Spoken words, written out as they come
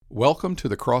Welcome to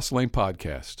the Cross Lane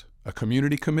Podcast, a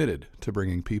community committed to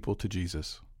bringing people to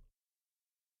Jesus.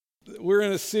 We're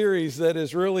in a series that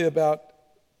is really about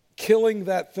killing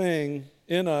that thing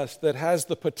in us that has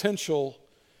the potential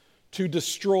to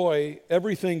destroy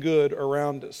everything good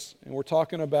around us. And we're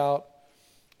talking about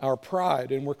our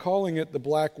pride, and we're calling it the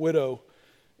Black Widow.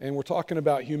 And we're talking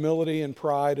about humility and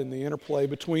pride and the interplay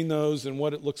between those and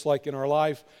what it looks like in our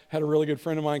life. Had a really good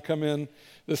friend of mine come in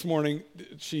this morning.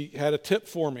 She had a tip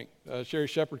for me. Sherry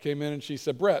Shepard came in and she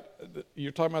said, "Brett,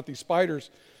 you're talking about these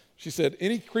spiders." She said,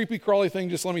 "Any creepy crawly thing,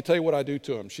 just let me tell you what I do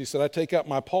to them." She said, "I take out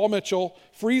my Paul Mitchell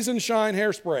Freeze and Shine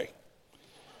hairspray."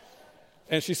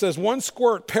 And she says, "One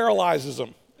squirt paralyzes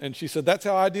them." And she said, "That's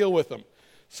how I deal with them."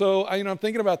 So I'm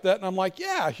thinking about that, and I'm like,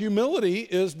 yeah, humility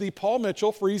is the Paul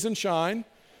Mitchell Freeze and Shine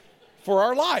for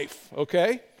our life,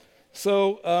 okay?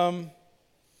 So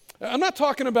I'm not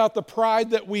talking about the pride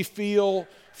that we feel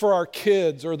for our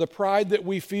kids or the pride that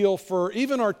we feel for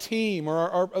even our team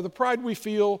or the pride we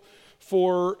feel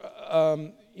for,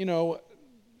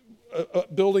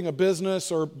 building a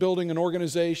business or building an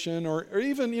organization or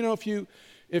even,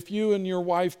 if you and your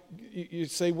wife, you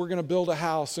say, we're going to build a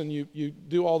house and you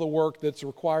do all the work that's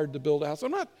required to build a house. I'm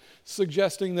not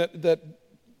suggesting that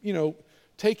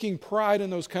taking pride in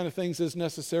those kind of things is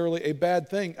necessarily a bad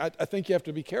thing. I think you have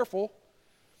to be careful.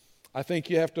 I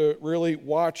think you have to really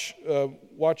watch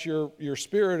your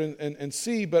spirit and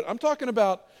see. But I'm talking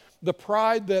about the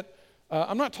pride that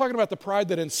I'm not talking about the pride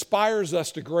that inspires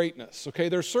us to greatness. Okay,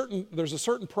 there's a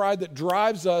certain pride that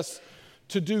drives us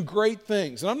to do great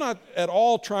things, and I'm not at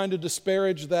all trying to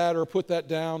disparage that or put that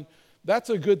down.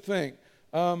 That's a good thing.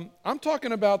 I'm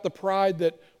talking about the pride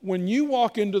that when you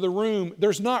walk into the room,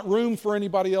 there's not room for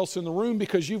anybody else in the room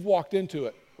because you've walked into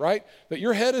it, right? That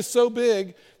your head is so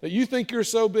big, that you think you're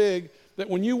so big, that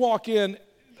when you walk in,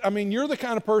 you're the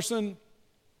kind of person,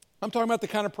 I'm talking about the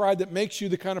kind of pride that makes you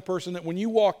the kind of person that when you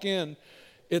walk in,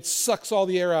 it sucks all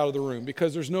the air out of the room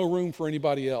because there's no room for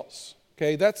anybody else.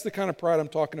 Okay, that's the kind of pride I'm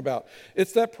talking about.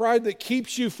 It's that pride that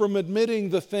keeps you from admitting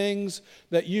the things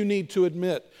that you need to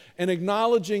admit and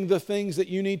acknowledging the things that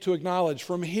you need to acknowledge,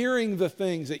 from hearing the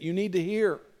things that you need to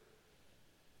hear,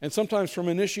 and sometimes from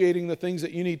initiating the things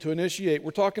that you need to initiate.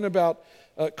 We're talking about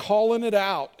calling it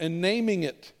out and naming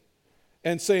it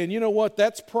and saying, you know what,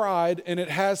 that's pride and it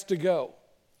has to go.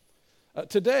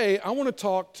 Today, I want to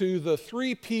talk to the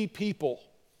 3P people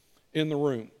in the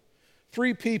room.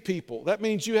 3P people. That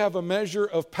means you have a measure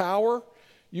of power,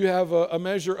 you have a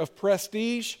measure of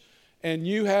prestige, and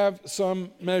you have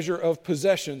some measure of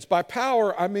possessions. By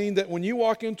power, I mean that when you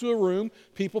walk into a room,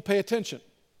 people pay attention.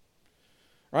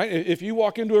 Right? If you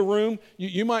walk into a room,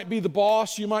 you might be the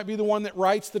boss, you might be the one that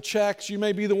writes the checks, you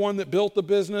may be the one that built the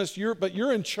business, but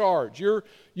you're in charge.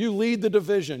 You lead the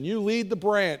division, you lead the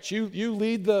branch, you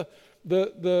lead the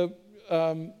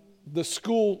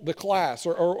school, the class,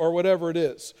 or whatever it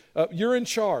is. You're in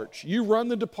charge. You run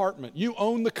the department. You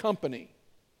own the company.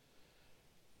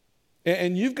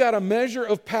 And you've got a measure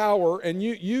of power, and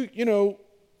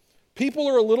people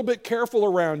are a little bit careful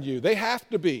around you. They have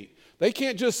to be. They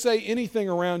can't just say anything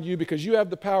around you because you have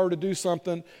the power to do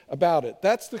something about it.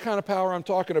 That's the kind of power I'm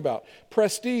talking about.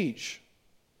 Prestige.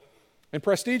 And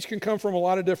prestige can come from a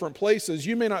lot of different places.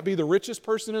 You may not be the richest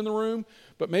person in the room,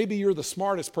 but maybe you're the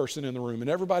smartest person in the room, and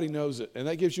everybody knows it, and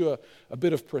that gives you a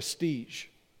bit of prestige.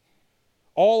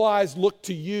 All eyes look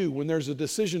to you when there's a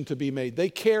decision to be made. They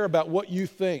care about what you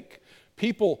think.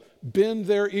 People bend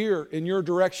their ear in your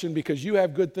direction because you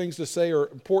have good things to say or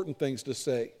important things to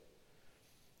say.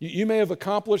 You may have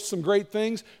accomplished some great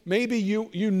things. Maybe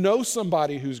you know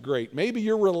somebody who's great. Maybe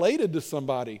you're related to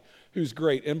somebody who's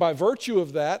great, and by virtue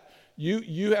of that,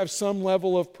 you have some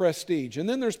level of prestige. And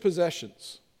then there's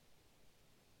possessions.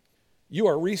 You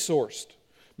are resourced.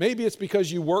 Maybe it's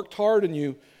because you worked hard and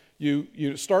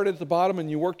you started at the bottom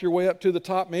and you worked your way up to the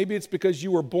top. Maybe it's because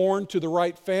you were born to the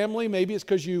right family. Maybe it's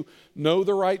because you know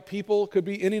the right people. It could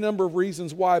be any number of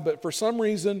reasons why, but for some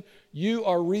reason, you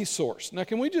are resourced. Now,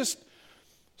 can we just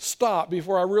stop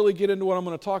before I really get into what I'm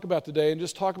going to talk about today and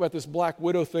just talk about this Black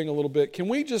Widow thing a little bit? Can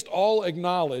we just all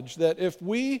acknowledge that if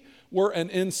we were an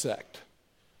insect,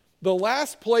 the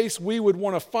last place we would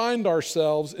want to find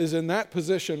ourselves is in that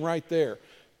position right there,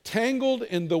 tangled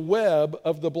in the web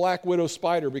of the Black Widow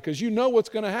spider, because you know what's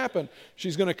going to happen.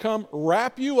 She's going to come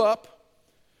wrap you up.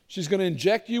 She's going to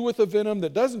inject you with a venom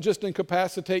that doesn't just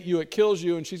incapacitate you, it kills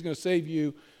you, and she's going to save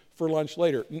you for lunch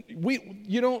later.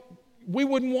 We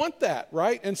wouldn't want that,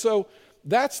 right? And so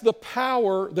that's the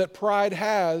power that pride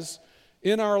has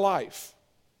in our life.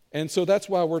 And so that's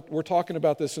why we're talking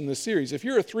about this in this series. If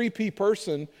you're a 3P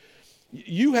person,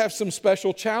 you have some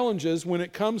special challenges when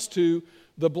it comes to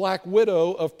the black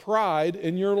widow of pride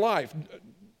in your life.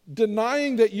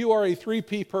 Denying that you are a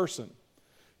 3P person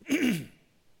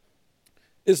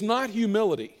is not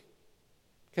humility.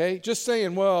 Okay? Just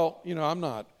saying, well, I'm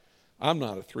not a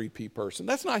 3P person.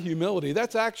 That's not humility.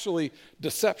 That's actually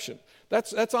deception.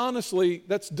 That's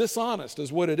dishonest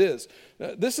is what it is.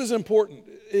 This is important.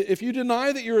 If you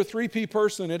deny that you're a 3P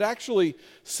person, it actually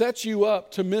sets you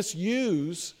up to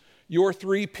misuse your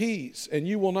 3Ps, and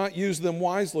you will not use them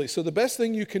wisely. So the best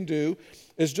thing you can do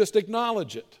is just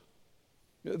acknowledge it.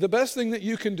 The best thing that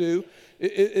you can do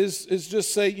is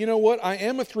just say, you know what, I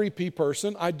am a 3P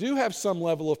person. I do have some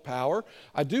level of power.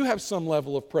 I do have some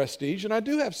level of prestige, and I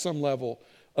do have some level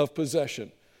of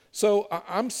possession. So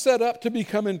I'm set up to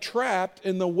become entrapped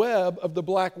in the web of the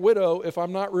black widow if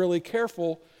I'm not really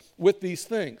careful with these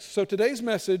things. So today's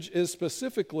message is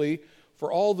specifically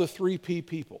for all the 3P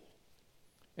people.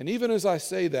 And even as I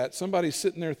say that, somebody's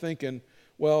sitting there thinking,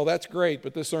 well, that's great,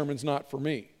 but this sermon's not for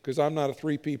me because I'm not a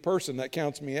 3P person. That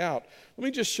counts me out. Let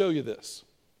me just show you this.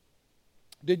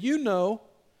 Did you know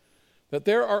that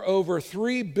there are over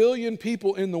 3 billion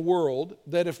people in the world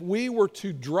that if we were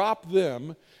to drop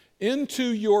them into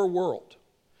your world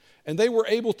and they were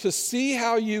able to see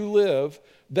how you live,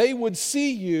 they would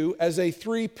see you as a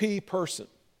 3P person?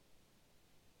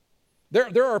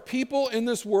 There are people in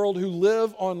this world who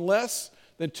live on less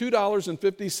than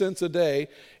 $2.50 a day,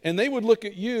 and they would look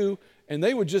at you and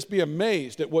they would just be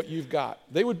amazed at what you've got.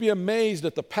 They would be amazed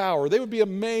at the power. They would be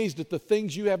amazed at the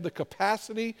things you have the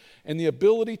capacity and the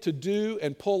ability to do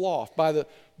and pull off by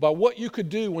what you could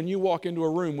do when you walk into a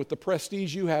room with the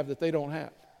prestige you have that they don't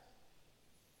have.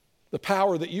 The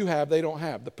power that you have, they don't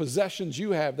have. The possessions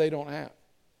you have, they don't have.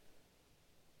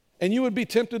 And you would be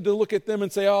tempted to look at them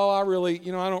and say, oh, I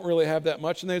don't really have that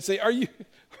much. And they'd say, Are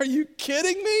you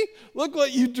kidding me? Look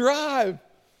what you drive.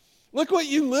 Look what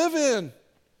you live in.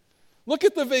 Look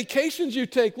at the vacations you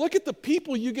take. Look at the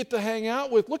people you get to hang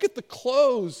out with. Look at the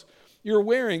clothes you're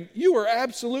wearing. You are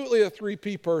absolutely a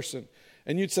 3P person.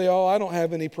 And you'd say, oh, I don't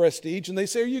have any prestige. And they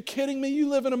say, are you kidding me? You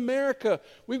live in America.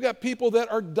 We've got people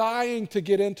that are dying to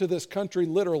get into this country,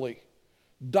 literally.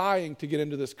 Dying to get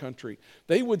into this country.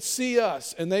 They would see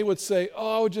us and they would say,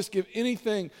 oh, I would just give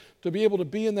anything to be able to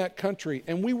be in that country.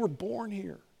 And we were born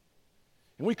here.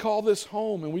 And we call this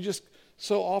home, and we just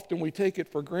so often we take it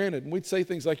for granted. And we'd say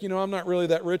things like, I'm not really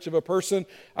that rich of a person.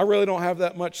 I really don't have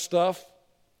that much stuff.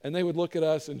 And they would look at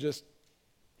us and just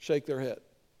shake their head.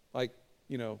 Like,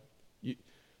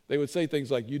 they would say things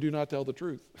like, you do not tell the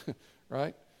truth,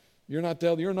 right? You're not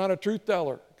a truth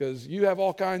teller because you have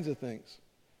all kinds of things.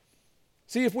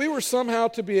 See, if we were somehow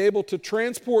to be able to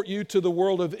transport you to the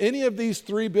world of any of these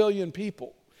 3 billion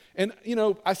people, and,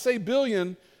 I say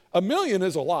billion, a million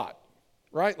is a lot,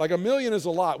 right? Like a million is a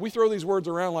lot. We throw these words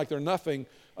around like they're nothing.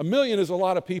 A million is a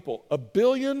lot of people. A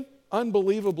billion,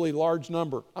 unbelievably large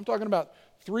number. I'm talking about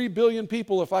 3 billion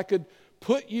people. If I could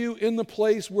put you in the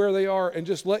place where they are and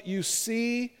just let you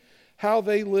see how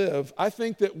they live, I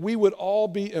think that we would all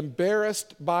be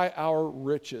embarrassed by our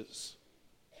riches.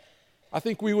 I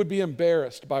think we would be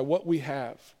embarrassed by what we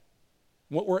have,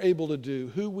 what we're able to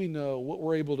do, who we know, what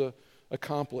we're able to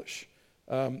accomplish.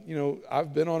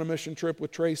 I've been on a mission trip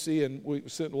with Tracy, and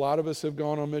a lot of us have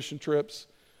gone on mission trips.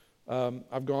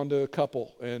 I've gone to a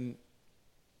couple, and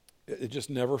it just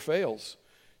never fails.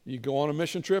 You go on a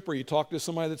mission trip or you talk to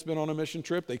somebody that's been on a mission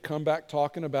trip, they come back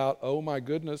talking about, oh my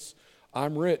goodness,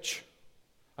 I'm rich.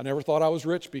 I never thought I was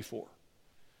rich before.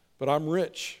 But I'm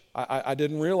rich. I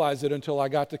didn't realize it until I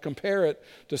got to compare it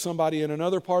to somebody in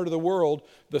another part of the world.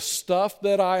 The stuff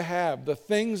that I have, the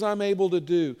things I'm able to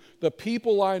do, the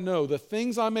people I know, the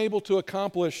things I'm able to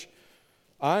accomplish,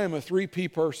 I am a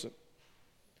 3P person.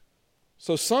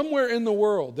 So somewhere in the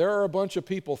world, there are a bunch of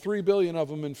people, 3 billion of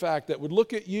them in fact, that would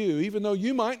look at you, even though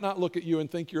you might not look at you and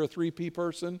think you're a 3P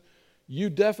person, you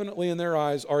definitely in their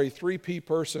eyes are a 3P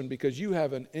person because you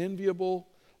have an enviable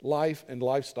life and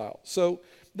lifestyle. So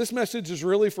this message is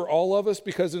really for all of us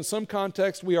because in some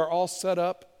context we are all set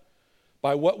up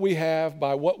by what we have,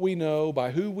 by what we know,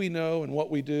 by who we know and what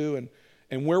we do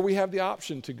and where we have the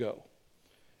option to go.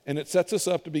 And it sets us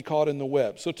up to be caught in the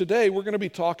web. So today we're going to be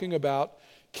talking about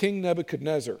King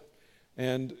Nebuchadnezzar.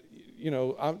 And,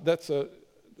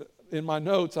 in my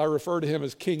notes I refer to him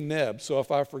as King Neb. So if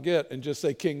I forget and just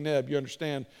say King Neb, you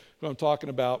understand who I'm talking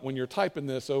about. When you're typing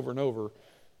this over and over,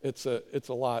 it's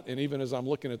a lot. And even as I'm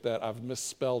looking at that, I've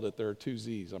misspelled it. There are 2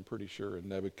 Z's, I'm pretty sure, in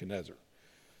Nebuchadnezzar.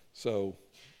 So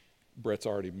Brett's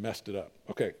already messed it up.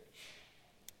 Okay.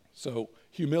 So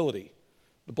humility.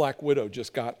 The black widow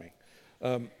just got me.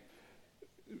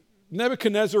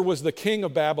 Nebuchadnezzar was the king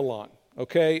of Babylon.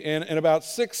 okay? And in about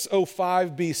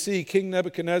 605 BC, King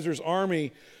Nebuchadnezzar's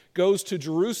army goes to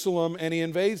Jerusalem, and he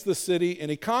invades the city, and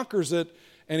he conquers it,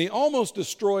 and he almost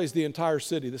destroys the entire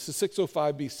city. This is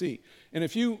 605 BC. And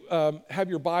if you have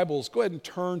your Bibles, go ahead and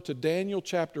turn to Daniel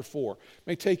chapter 4. It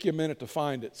may take you a minute to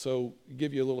find it, so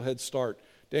give you a little head start.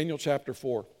 Daniel chapter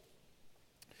 4.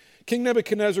 King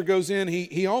Nebuchadnezzar goes in.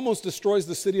 He almost destroys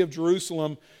the city of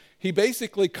Jerusalem. He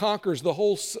basically conquers the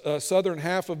whole southern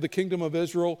half of the kingdom of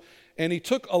Israel, and he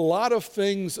took a lot of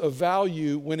things of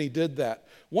value when he did that.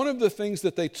 One of the things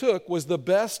that they took was the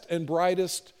best and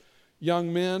brightest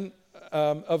young men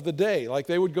of the day. Like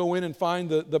they would go in and find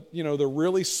the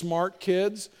really smart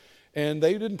kids, and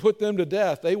they didn't put them to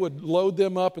death. They would load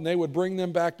them up and they would bring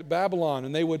them back to Babylon,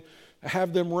 and they would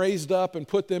have them raised up and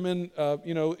put them in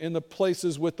in the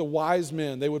places with the wise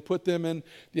men. They would put them in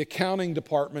the accounting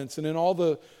departments and in all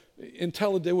the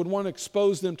they would want to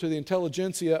expose them to the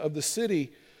intelligentsia of the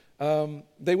city.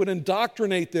 They would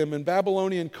indoctrinate them in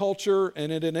Babylonian culture,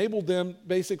 and it enabled them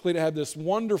basically to have this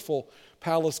wonderful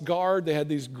palace guard. They had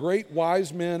these great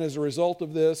wise men as a result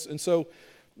of this. And so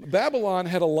Babylon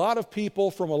had a lot of people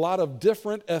from a lot of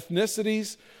different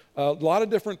ethnicities, a lot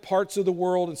of different parts of the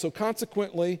world. And so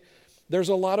consequently, there's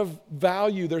a lot of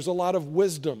value, there's a lot of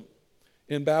wisdom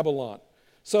in Babylon.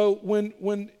 So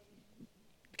when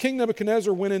King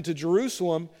Nebuchadnezzar went into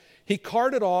Jerusalem, he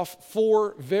carted off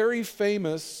 4 very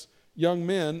famous young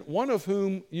men, one of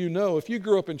whom you know. If you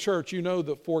grew up in church, you know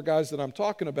the 4 guys that I'm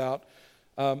talking about.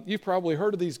 You've probably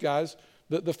heard of these guys.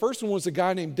 The first one was a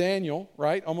guy named Daniel,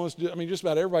 right? Just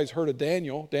about everybody's heard of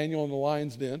Daniel in the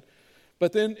lion's den.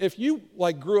 But then if you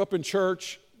grew up in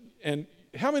church, and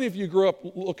how many of you grew up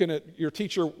looking at your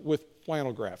teacher with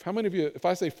flannel graph? How many of you, if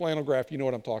I say flannel graph, you know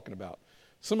what I'm talking about?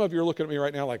 Some of you are looking at me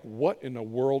right now like, what in the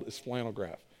world is flannel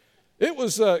graph? It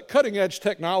was cutting edge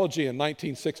technology in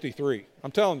 1963.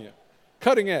 I'm telling you,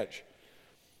 cutting edge.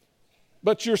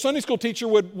 But your Sunday school teacher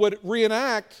would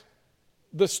reenact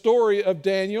the story of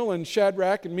Daniel and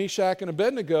Shadrach and Meshach and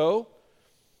Abednego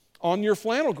on your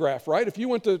flannel graph, right? If you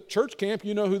went to church camp,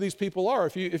 you know who these people are.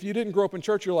 If you didn't grow up in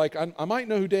church, you're like, I might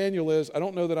know who Daniel is. I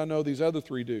don't know that I know these other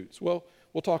 3 dudes. Well,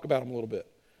 we'll talk about them a little bit.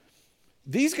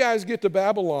 These guys get to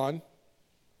Babylon.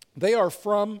 They are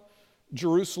from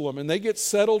Jerusalem, and they get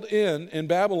settled in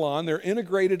Babylon. They're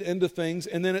integrated into things,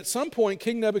 and then at some point,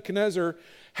 King Nebuchadnezzar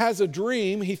has a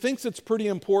dream. He thinks it's pretty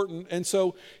important, and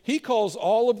so he calls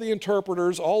all of the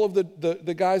interpreters, all of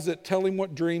the guys that tell him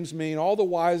what dreams mean, all the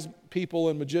wise people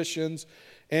and magicians,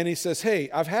 and he says, hey,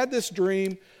 I've had this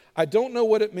dream. I don't know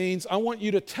what it means. I want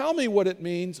you to tell me what it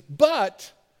means,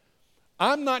 but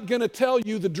I'm not going to tell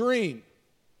you the dream.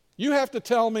 You have to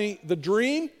tell me the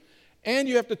dream, and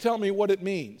you have to tell me what it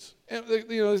means. And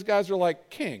these guys are like,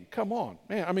 king, come on,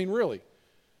 man. Really.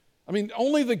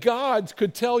 Only the gods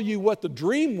could tell you what the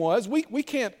dream was. We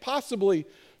can't possibly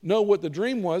know what the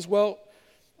dream was. Well,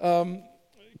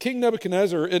 King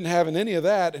Nebuchadnezzar isn't having any of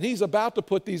that, and he's about to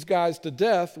put these guys to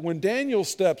death when Daniel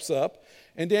steps up,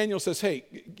 and Daniel says, hey,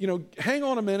 hang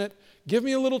on a minute. Give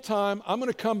me a little time. I'm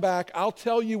going to come back. I'll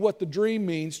tell you what the dream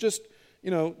means. Just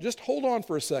hold on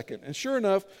for a second. And sure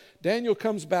enough, Daniel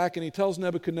comes back and he tells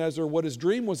Nebuchadnezzar what his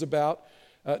dream was about,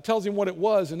 tells him what it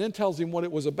was, and then tells him what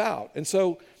it was about. And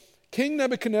so King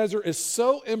Nebuchadnezzar is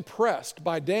so impressed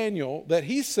by Daniel that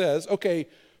he says, okay,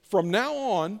 from now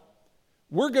on,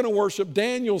 we're going to worship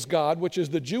Daniel's God, which is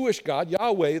the Jewish God,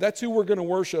 Yahweh. That's who we're going to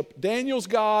worship. Daniel's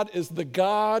God is the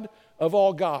God of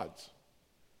all gods.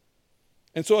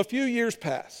 And so a few years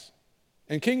pass,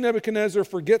 and King Nebuchadnezzar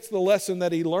forgets the lesson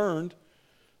that he learned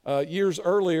years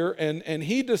earlier, and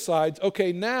he decides,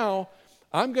 okay, now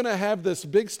I'm going to have this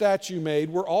big statue made.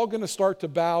 We're all going to start to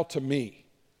bow to me.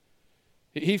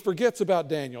 He forgets about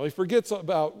Daniel. He forgets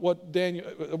about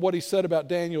what he said about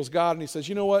Daniel's God, and he says,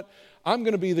 you know what? I'm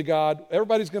going to be the God.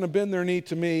 Everybody's going to bend their knee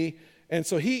to me. And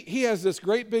so he has this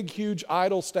great big huge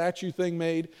idol statue thing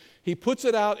made. He puts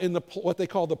it out in what they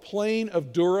call the plain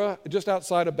of Dura, just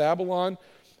outside of Babylon,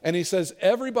 and he says,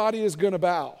 everybody is going to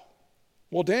bow.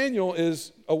 Well, Daniel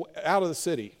is out of the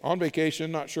city, on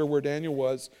vacation, not sure where Daniel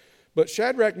was. But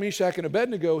Shadrach, Meshach, and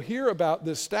Abednego hear about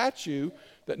this statue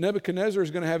that Nebuchadnezzar is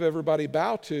going to have everybody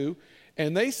bow to,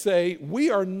 and they say,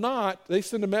 they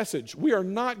send a message, we are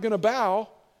not going to bow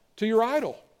to your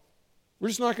idol. We're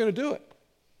just not going to do it.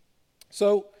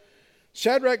 So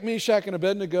Shadrach, Meshach, and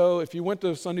Abednego, if you went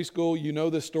to Sunday school, you know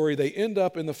this story. They end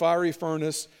up in the fiery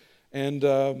furnace, and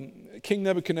King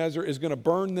Nebuchadnezzar is going to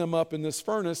burn them up in this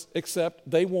furnace, except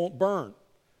they won't burn.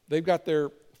 They've got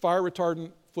their fire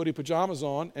retardant footy pajamas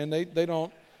on, and they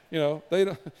don't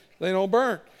They don't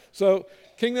burn. So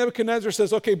King Nebuchadnezzar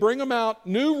says, okay, bring them out.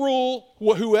 New rule,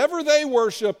 whoever they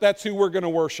worship, that's who we're going to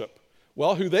worship.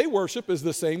 Well, who they worship is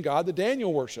the same God that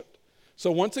Daniel worshiped.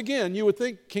 So once again, you would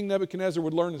think King Nebuchadnezzar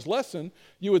would learn his lesson.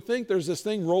 You would think there's this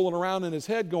thing rolling around in his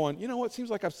head going, you know what, seems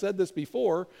like I've said this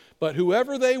before, but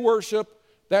whoever they worship,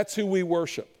 that's who we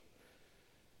worship.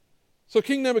 So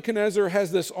King Nebuchadnezzar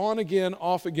has this on-again,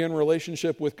 off-again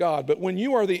relationship with God. But when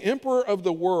you are the emperor of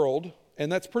the world,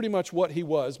 and that's pretty much what he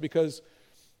was, because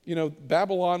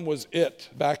Babylon was it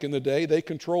back in the day. They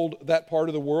controlled that part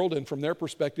of the world, and from their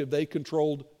perspective, they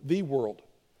controlled the world.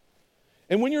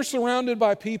 And when you're surrounded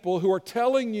by people who are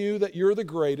telling you that you're the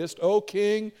greatest, oh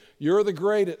king, you're the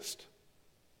greatest.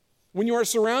 When you are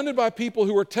surrounded by people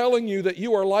who are telling you that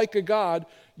you are like a god,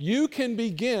 you can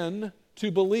begin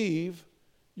to believe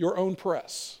your own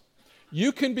press.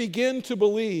 You can begin to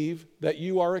believe that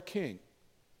you are a king.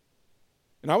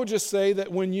 And I would just say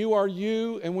that when you are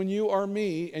you and when you are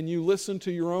me and you listen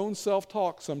to your own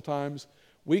self-talk sometimes,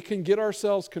 we can get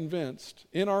ourselves convinced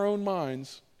in our own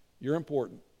minds, you're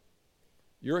important.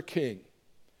 You're a king.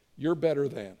 You're better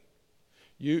than.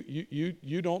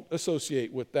 You don't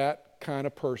associate with that kind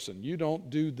of person. You don't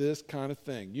do this kind of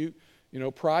thing.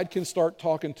 Pride can start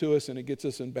talking to us and it gets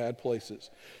us in bad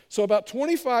places. So about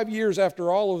 25 years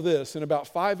after all of this, in about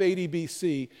 580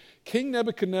 BC, King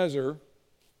Nebuchadnezzar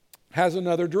has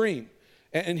another dream.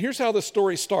 And here's how the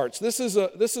story starts. This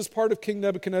is part of King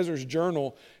Nebuchadnezzar's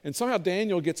journal, and somehow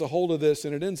Daniel gets a hold of this,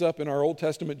 and it ends up in our Old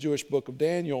Testament Jewish book of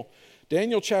Daniel.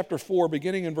 Daniel chapter 4,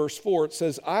 beginning in verse 4, it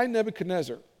says, I,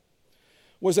 Nebuchadnezzar,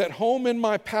 was at home in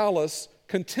my palace,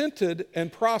 contented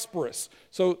and prosperous.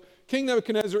 So King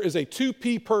Nebuchadnezzar is a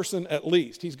 2P person at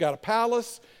least. He's got a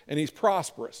palace and he's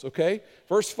prosperous, okay?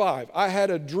 Verse 5, I had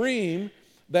a dream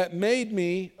that made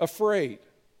me afraid.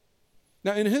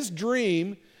 Now in his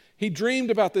dream, he dreamed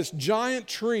about this giant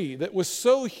tree that was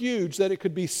so huge that it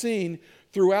could be seen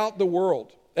throughout the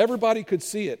world. Everybody could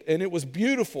see it, and it was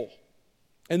beautiful.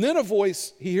 And then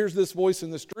he hears this voice in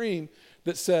this dream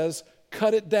that says,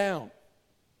 cut it down.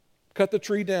 Cut the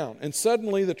tree down. And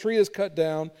suddenly the tree is cut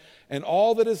down, and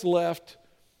all that is left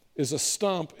is a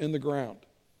stump in the ground.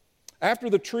 After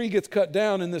the tree gets cut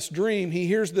down in this dream, he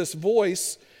hears this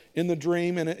voice in the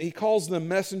dream, and he calls them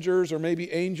messengers or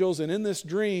maybe angels. And in this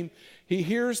dream, he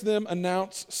hears them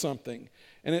announce something.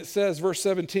 And it says, verse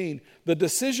 17, the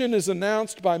decision is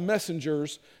announced by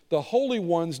messengers. The holy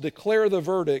ones declare the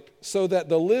verdict so that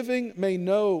the living may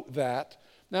know that.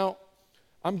 Now,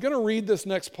 I'm going to read this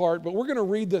next part, but we're going to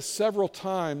read this several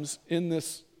times in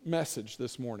this message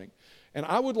this morning. And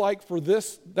I would like for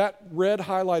that red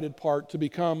highlighted part to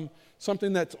become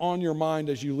something that's on your mind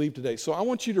as you leave today. So I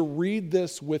want you to read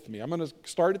this with me. I'm going to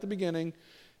start at the beginning,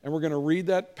 and we're going to read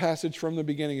that passage from the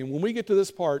beginning. And when we get to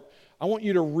this part, I want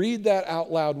you to read that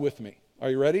out loud with me. Are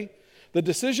you ready? The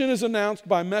decision is announced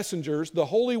by messengers. The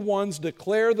holy ones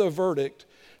declare the verdict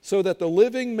so that the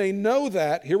living may know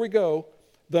that, here we go,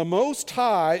 the Most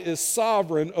High is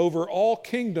sovereign over all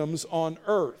kingdoms on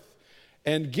earth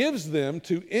and gives them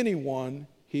to anyone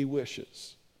he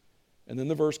wishes. And then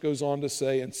the verse goes on to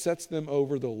say, and sets them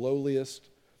over the lowliest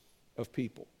of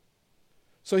people.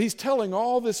 So he's telling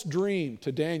all this dream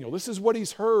to Daniel. This is what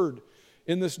he's heard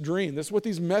in this dream. This is what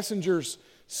these messengers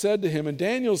said to him. And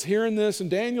Daniel's hearing this, and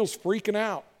Daniel's freaking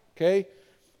out, okay?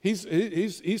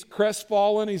 He's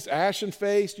crestfallen, he's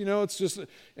ashen-faced, it's just,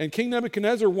 and King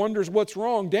Nebuchadnezzar wonders what's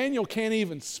wrong. Daniel can't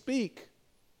even speak.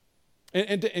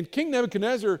 And King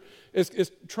Nebuchadnezzar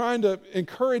is trying to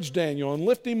encourage Daniel and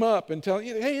lift him up and tell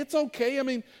him, hey, it's okay.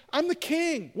 I'm the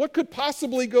king. What could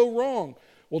possibly go wrong?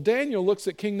 Well, Daniel looks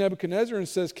at King Nebuchadnezzar and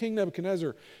says, King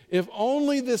Nebuchadnezzar, if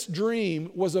only this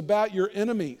dream was about your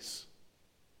enemies.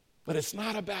 But it's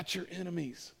not about your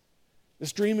enemies.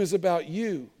 This dream is about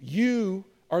you. You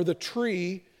are the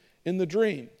tree in the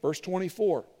dream. Verse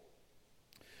 24.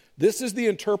 This is the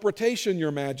interpretation,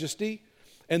 your majesty,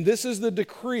 and this is the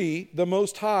decree the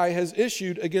Most High has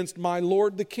issued against my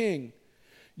lord the king.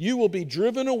 You will be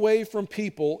driven away from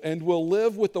people and will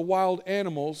live with the wild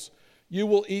animals. You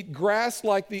will eat grass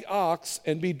like the ox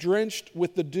and be drenched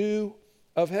with the dew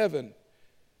of heaven.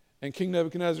 And King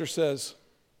Nebuchadnezzar says,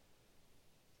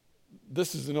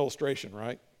 this is an illustration,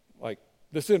 right? Like,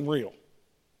 this isn't real.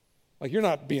 Like, you're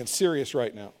not being serious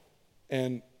right now.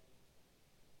 And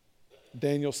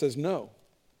Daniel says, no.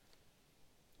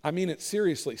 I mean it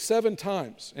seriously, 7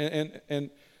 times. And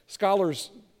scholars,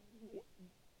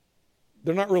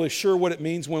 they're not really sure what it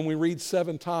means when we read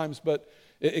 7 times, but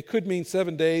it could mean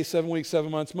 7 days, 7 weeks,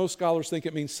 7 months. Most scholars think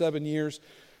it means 7 years.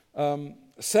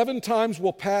 7 times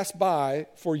will pass by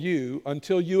for you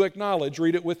until you acknowledge,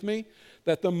 read it with me,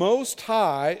 that the Most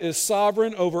High is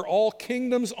sovereign over all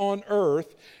kingdoms on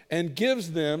earth and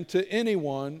gives them to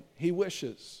anyone he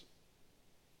wishes.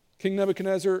 King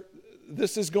Nebuchadnezzar,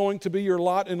 this is going to be your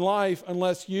lot in life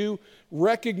unless you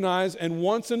recognize and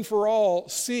once and for all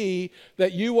see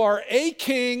that you are a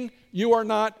king, you are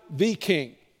not the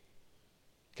king.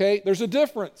 Okay, there's a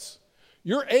difference.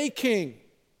 You're a king.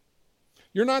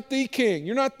 You're not the king.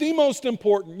 You're not the most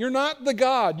important. You're not the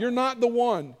God. You're not the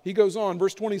one. He goes on,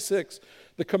 verse 26.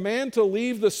 The command to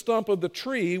leave the stump of the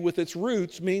tree with its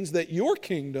roots means that your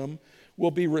kingdom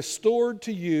will be restored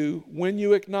to you when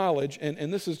you acknowledge,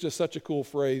 and this is just such a cool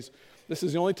phrase. This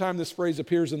is the only time this phrase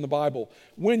appears in the Bible.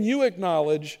 When you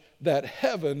acknowledge that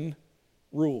heaven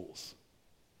rules.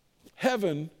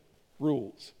 Heaven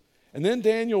rules. And then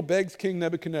Daniel begs King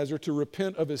Nebuchadnezzar to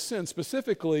repent of his sin,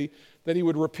 specifically that he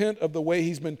would repent of the way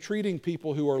he's been treating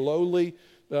people who are lowly,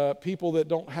 people that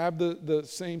don't have the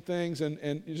same things,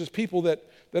 and just people that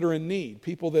are in need,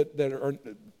 people that are,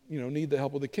 need the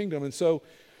help of the kingdom. And so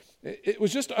it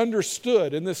was just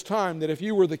understood in this time that if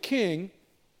you were the king,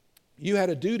 you had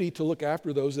a duty to look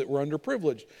after those that were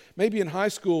underprivileged. Maybe in high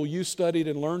school you studied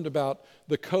and learned about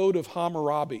the Code of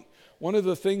Hammurabi. One of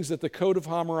the things that the Code of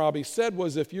Hammurabi said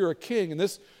was if you're a king, and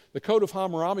the Code of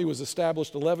Hammurabi was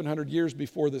established 1,100 years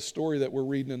before this story that we're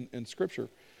reading in Scripture.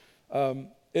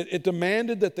 It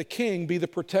demanded that the king be the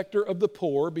protector of the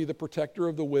poor, be the protector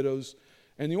of the widows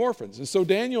and the orphans. And so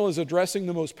Daniel is addressing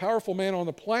the most powerful man on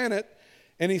the planet,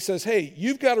 and he says, hey,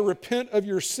 you've got to repent of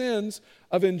your sins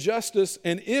of injustice,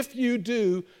 and if you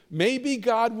do, maybe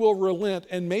God will relent,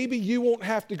 and maybe you won't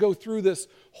have to go through this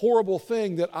horrible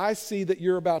thing that I see that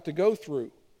you're about to go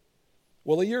through.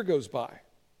 Well, a year goes by,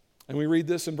 and we read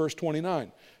this in verse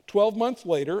 29. 12 months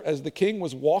later, as the king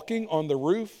was walking on the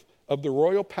roof of the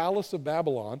royal palace of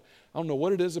Babylon, I don't know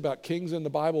what it is about kings in the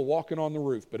Bible walking on the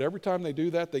roof, but every time they do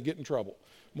that, they get in trouble.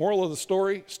 Moral of the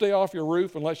story, stay off your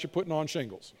roof unless you're putting on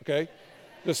shingles, okay?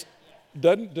 Just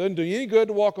doesn't do you any good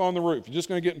to walk on the roof. You're just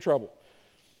going to get in trouble.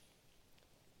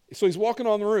 So he's walking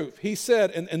on the roof. He said,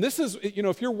 and this is,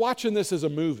 if you're watching this as a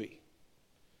movie,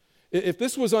 if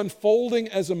this was unfolding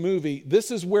as a movie, this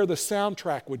is where the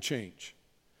soundtrack would change.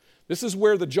 This is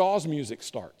where the Jaws music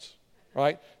starts,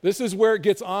 right? This is where it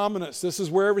gets ominous. This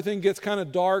is where everything gets kind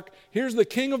of dark. Here's the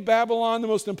king of Babylon, the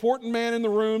most important man in the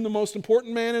room, the most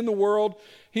important man in the world.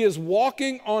 He is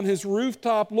walking on his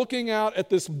rooftop looking out at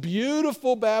this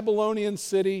beautiful Babylonian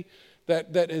city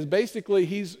that is basically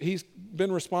he's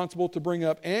been responsible to bring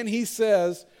up. And he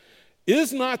says,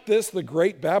 is not this the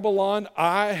great Babylon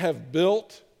I have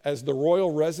built as the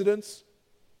royal residence?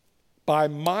 By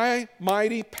my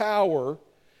mighty power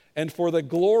and for the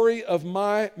glory of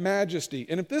my majesty.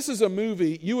 And if this is a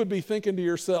movie, you would be thinking to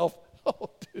yourself, oh,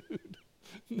 dude,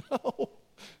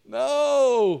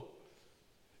 no.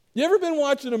 You ever been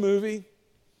watching a movie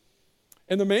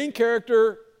and the main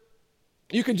character,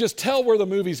 you can just tell where the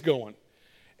movie's going.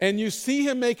 And you see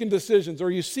him making decisions or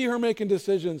you see her making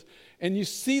decisions and you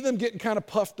see them getting kind of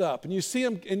puffed up and you see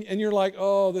them and you're like,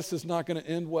 oh, this is not going to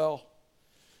end well.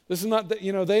 This is not,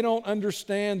 they don't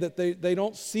understand that they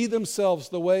don't see themselves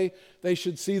the way they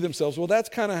should see themselves. Well, that's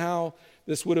kind of how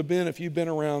this would have been if you've been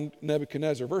around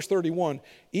Nebuchadnezzar. Verse 31,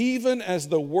 even as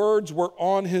the words were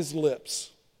on his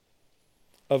lips,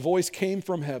 a voice came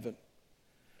from heaven.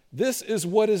 This is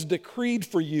what is decreed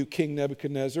for you, King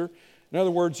Nebuchadnezzar. In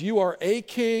other words, you are a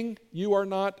king, you are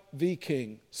not the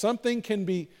king. Something can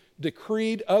be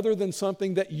decreed other than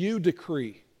something that you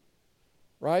decree.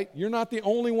 Right? You're not the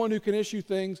only one who can issue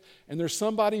things, and there's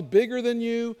somebody bigger than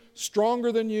you,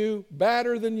 stronger than you,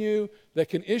 badder than you, that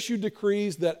can issue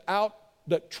decrees that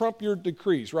trump your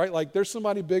decrees, right? Like there's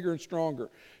somebody bigger and stronger.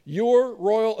 Your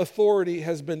royal authority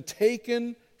has been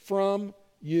taken from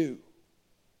you,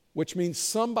 which means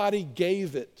somebody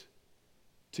gave it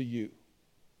to you.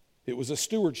 It was a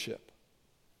stewardship.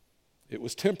 It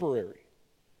was temporary.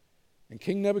 And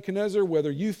King Nebuchadnezzar, whether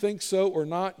you think so or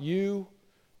not, you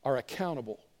are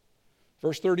accountable.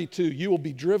 Verse 32, you will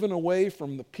be driven away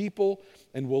from the people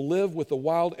and will live with the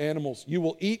wild animals. You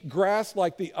will eat grass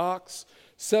like the ox.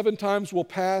 7 times will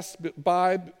pass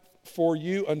by for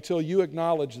you until you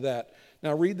acknowledge that.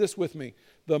 Now read this with me.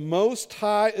 The Most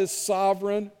High is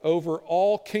sovereign over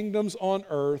all kingdoms on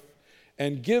earth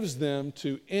and gives them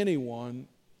to anyone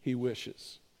he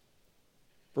wishes.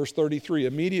 Verse 33,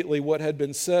 immediately what had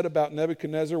been said about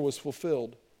Nebuchadnezzar was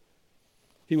fulfilled.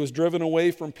 He was driven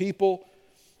away from people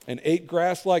and ate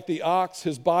grass like the ox.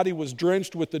 His body was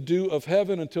drenched with the dew of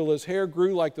heaven until his hair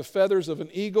grew like the feathers of an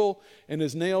eagle and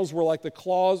his nails were like the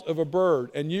claws of a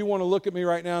bird. And you want to look at me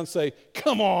right now and say,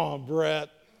 come on, Brett.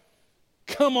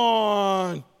 Come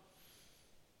on.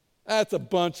 That's a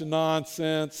bunch of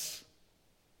nonsense.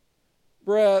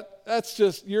 Brett, that's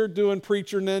just, you're doing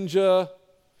preacher ninja.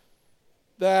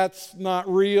 That's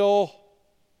not real.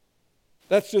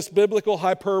 That's just biblical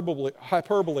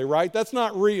hyperbole, right? That's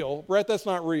not real. Brett, that's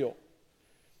not real.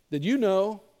 Did you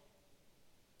know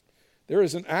there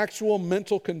is an actual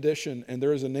mental condition and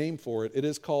there is a name for it? It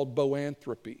is called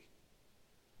boanthropy.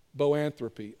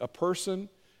 Boanthropy, a person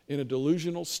in a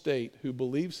delusional state who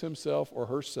believes himself or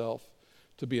herself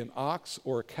to be an ox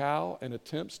or a cow and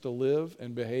attempts to live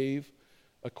and behave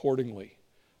accordingly.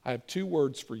 I have 2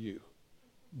 words for you.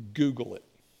 Google it.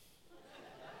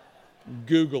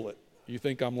 Google it. You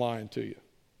think I'm lying to you,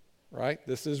 right?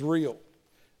 This is real.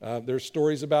 There's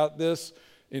stories about this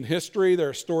in history. There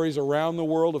are stories around the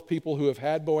world of people who have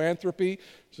had boanthropy.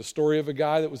 There's a story of a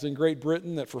guy that was in Great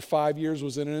Britain that for 5 years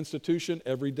was in an institution.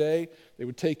 Every day they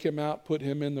would take him out, put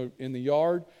him in the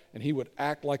yard, and he would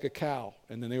act like a cow.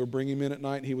 And then they would bring him in at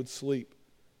night and he would sleep.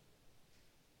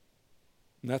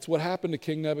 And that's what happened to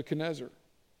King Nebuchadnezzar.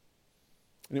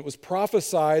 And it was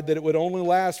prophesied that it would only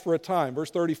last for a time.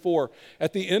 Verse 34,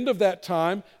 at the end of that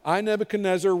time, I,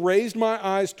 Nebuchadnezzar, raised my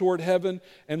eyes toward heaven,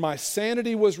 and my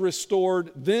sanity was restored.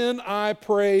 Then I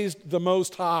praised the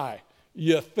Most High.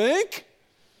 You think?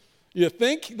 You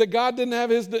think that God didn't have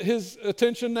his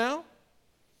attention now?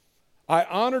 I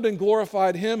honored and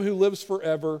glorified him who lives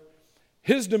forever.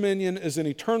 His dominion is an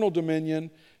eternal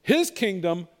dominion. His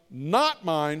kingdom, not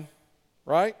mine,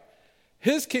 right?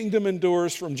 His kingdom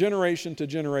endures from generation to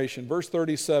generation. Verse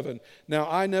 37, now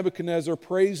I, Nebuchadnezzar,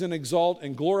 praise and exalt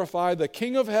and glorify the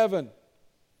King of heaven,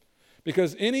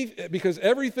 because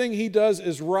everything he does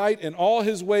is right and all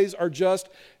his ways are just,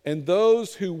 and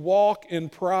those who walk in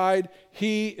pride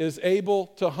he is able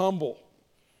to humble.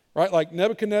 Right? Like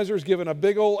Nebuchadnezzar is giving a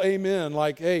big old amen,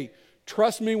 like, hey,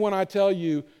 trust me when I tell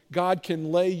you God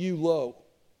can lay you low.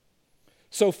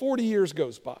 So 40 years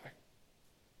goes by.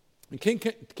 And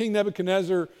King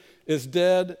Nebuchadnezzar is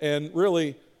dead, and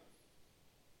really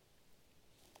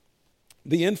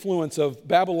the influence of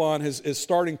Babylon is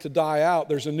starting to die out.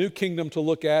 There's a new kingdom to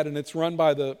look at, and it's run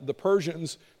by the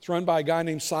Persians. It's run by a guy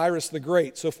named Cyrus the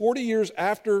Great. So 40 years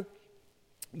after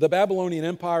the Babylonian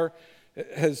Empire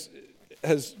has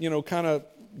kind of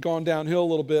gone downhill a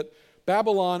little bit,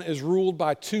 Babylon is ruled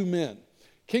by 2 men.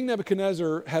 King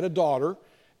Nebuchadnezzar had a daughter,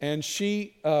 and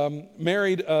she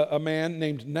married a man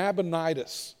named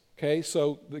Nabonidus. Okay,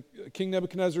 so King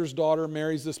Nebuchadnezzar's daughter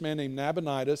marries this man named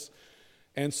Nabonidus.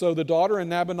 And so the daughter and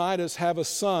Nabonidus have a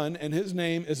son, and his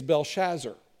name is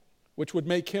Belshazzar, which would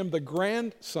make him the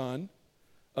grandson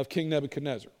of King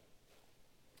Nebuchadnezzar.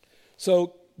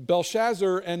 So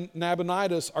Belshazzar and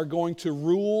Nabonidus are going to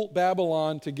rule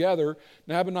Babylon together.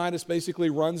 Nabonidus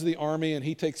basically runs the army, and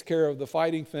he takes care of the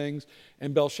fighting things,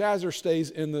 and Belshazzar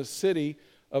stays in the city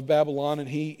of Babylon, and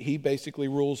he basically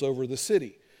rules over the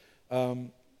city.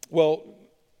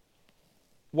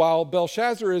 While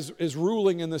Belshazzar is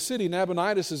ruling in the city,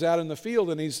 Nabonidus is out in the field,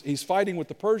 and he's fighting with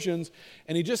the Persians,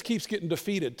 and he just keeps getting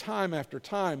defeated time after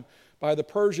time by the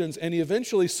Persians, and he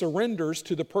eventually surrenders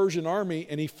to the Persian army,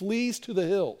 and he flees to the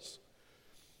hills.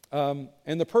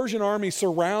 And the Persian army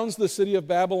surrounds the city of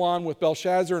Babylon with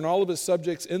Belshazzar and all of his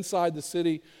subjects inside the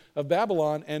city of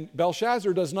Babylon, and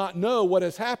Belshazzar does not know what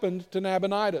has happened to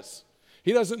Nabonidus.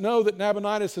 He doesn't know that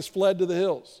Nabonidus has fled to the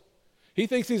hills. He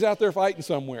thinks he's out there fighting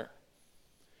somewhere.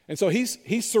 And so he's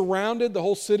surrounded, the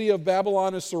whole city of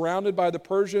Babylon is surrounded by the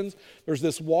Persians. There's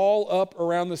this wall up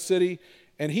around the city,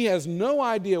 and he has no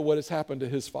idea what has happened to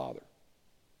his father.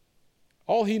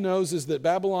 All he knows is that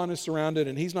Babylon is surrounded,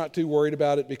 and he's not too worried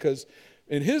about it, because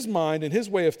in his mind, in his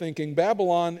way of thinking,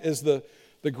 Babylon is the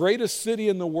greatest city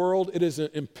in the world. It is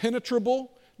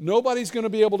impenetrable. Nobody's going to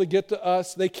be able to get to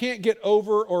us. They can't get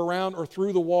over or around or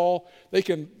through the wall. They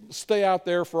can stay out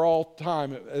there for all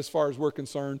time as far as we're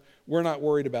concerned. We're not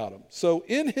worried about them. So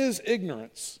in his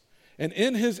ignorance and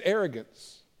in his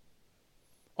arrogance,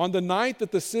 on the night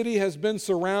that the city has been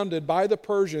surrounded by the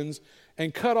Persians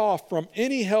and cut off from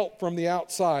any help from the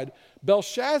outside,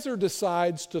 Belshazzar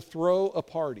decides to throw a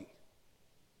party.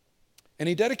 And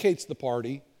he dedicates the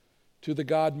party to the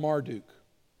god Marduk.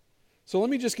 So let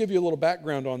me just give you a little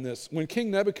background on this. When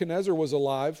King Nebuchadnezzar was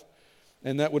alive,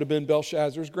 and that would have been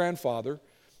Belshazzar's grandfather,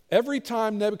 every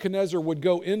time Nebuchadnezzar would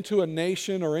go into a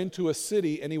nation or into a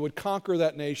city and he would conquer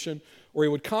that nation or he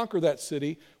would conquer that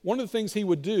city, one of the things he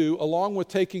would do, along with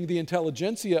taking the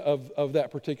intelligentsia of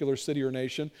that particular city or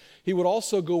nation, he would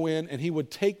also go in and he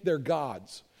would take their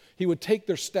gods. He would take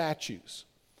their statues.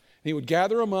 He would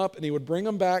gather them up and he would bring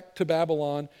them back to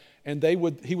Babylon, and he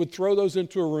would throw those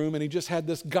into a room, and he just had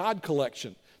this god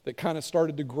collection that kind of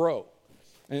started to grow.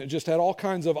 And it just had all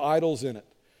kinds of idols in it.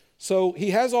 So he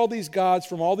has all these gods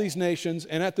from all these nations,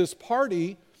 and at this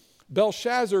party,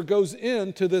 Belshazzar goes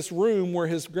into this room where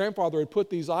his grandfather had put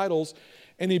these idols,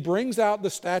 and he brings out the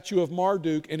statue of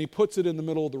Marduk and he puts it in the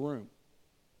middle of the room.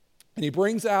 And he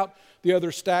brings out the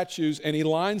other statues and he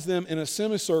lines them in a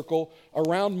semicircle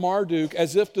around Marduk,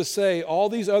 as if to say, all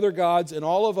these other gods and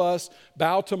all of us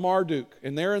bow to Marduk.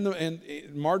 And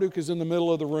Marduk is in the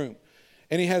middle of the room.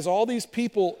 And he has all these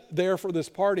people there for this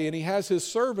party, and he has his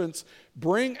servants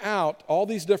bring out all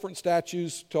these different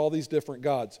statues to all these different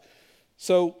gods.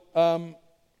 So, and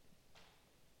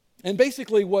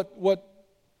basically what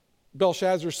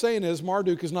Belshazzar's saying is,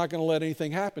 Marduk is not going to let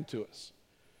anything happen to us.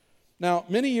 Now,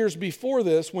 many years before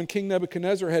this, when King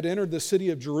Nebuchadnezzar had entered the city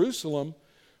of Jerusalem,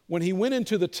 when he went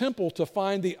into the temple to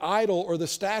find the idol or the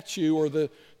statue or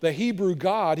the Hebrew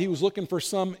god, he was looking for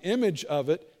some image of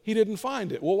it. He didn't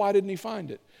find it. Well, why didn't he find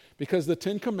it? Because the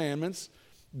Ten Commandments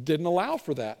didn't allow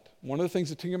for that. One of the things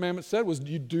the Ten Commandments said was,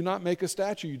 you do not make a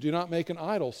statue, you do not make an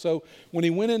idol. So when he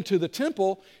went into the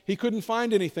temple, he couldn't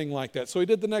find anything like that. So he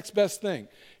did the next best thing.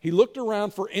 He looked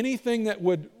around for anything that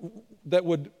would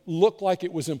look like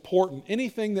it was important,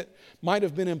 anything that might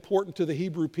have been important to the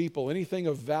Hebrew people, anything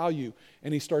of value,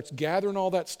 and he starts gathering all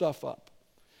that stuff up.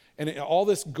 And all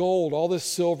this gold, all this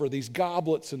silver, these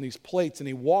goblets and these plates, and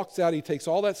he walks out, he takes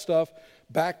all that stuff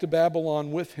back to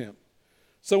Babylon with him.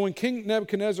 So when King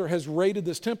Nebuchadnezzar has raided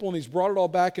this temple and he's brought it all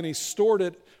back and he's stored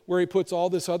it where he puts all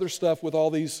this other stuff with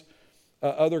all these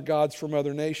other gods from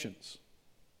other nations.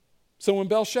 So when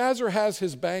Belshazzar has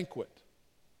his banquet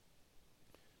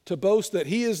to boast that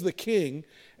he is the king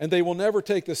and they will never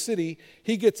take the city,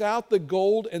 he gets out the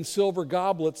gold and silver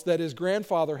goblets that his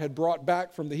grandfather had brought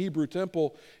back from the Hebrew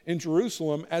temple in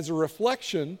Jerusalem as a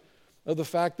reflection of the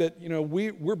fact that,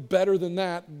 we're better than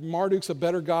that. Marduk's a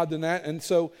better god than that. And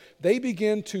so they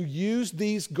begin to use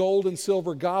these gold and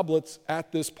silver goblets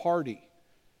at this party.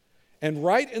 And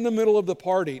right in the middle of the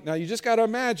party, now you just got to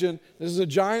imagine, this is a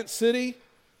giant city.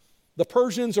 The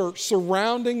Persians are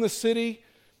surrounding the city.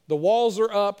 The walls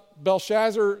are up.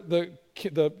 Belshazzar,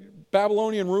 the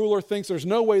Babylonian ruler, thinks there's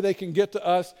no way they can get to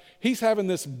us. He's having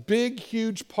this big,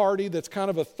 huge party that's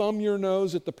kind of a thumb your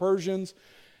nose at the Persians.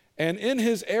 And in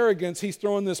his arrogance, he's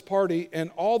throwing this party, and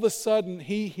all of a sudden,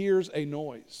 he hears a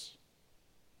noise.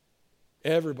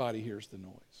 Everybody hears the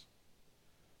noise.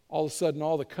 All of a sudden,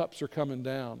 all the cups are coming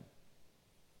down.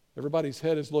 Everybody's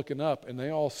head is looking up, and they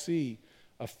all see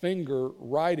a finger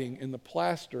writing in the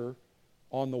plaster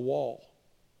on the wall.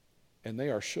 And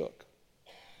they are shook.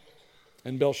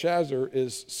 And Belshazzar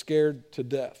is scared to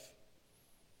death.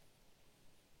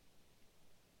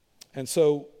 And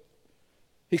so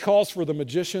he calls for the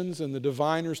magicians and the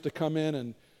diviners to come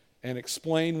in and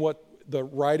explain what the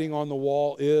writing on the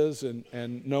wall is,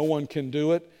 and no one can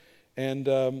do it.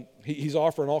 And he's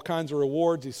offering all kinds of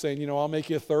rewards. He's saying, I'll make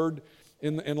you a third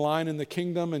in line in the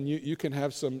kingdom, and you can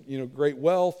have some great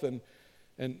wealth, and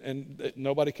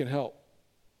nobody can help.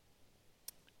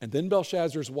 And then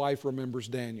Belshazzar's wife remembers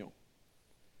Daniel.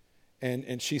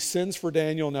 And she sends for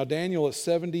Daniel. Now Daniel is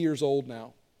 70 years old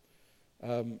now.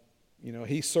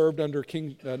 He served under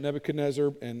King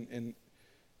Nebuchadnezzar,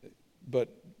 but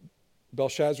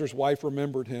Belshazzar's wife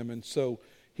remembered him, and so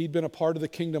he'd been a part of the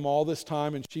kingdom all this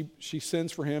time, and she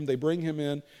sends for him. They bring him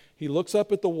in. He looks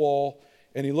up at the wall,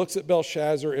 and he looks at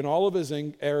Belshazzar in all of his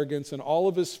arrogance and all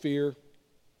of his fear,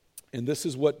 and this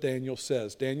is what Daniel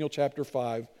says. Daniel chapter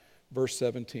 5, verse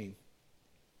 17.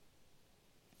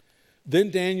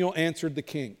 Then Daniel answered the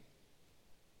king,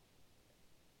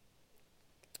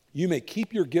 "You may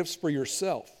keep your gifts for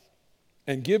yourself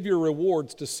and give your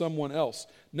rewards to someone else.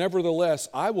 Nevertheless,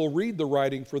 I will read the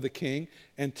writing for the king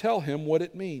and tell him what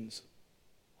it means.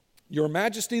 Your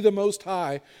Majesty, the Most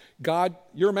High God,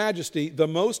 your Majesty, the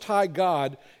Most High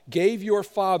God gave your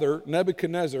father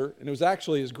Nebuchadnezzar," and it was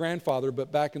actually his grandfather,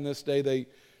 but back in this day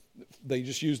they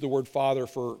just used the word father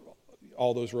for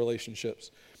all those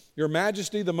relationships. "Your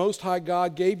Majesty, the Most High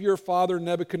God, gave your father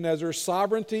Nebuchadnezzar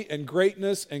sovereignty and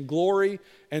greatness and glory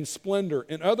and splendor."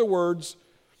 In other words,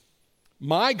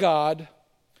 my God,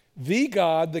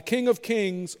 the King of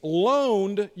Kings,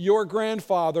 loaned your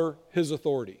grandfather his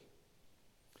authority.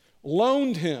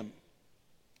 Loaned him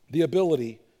the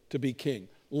ability to be king.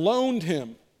 Loaned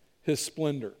him his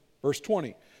splendor. Verse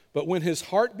 20, but when his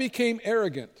heart became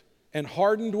arrogant and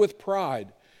hardened with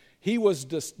pride, he was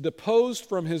deposed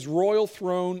from his royal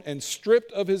throne and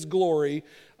stripped of his glory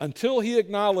until he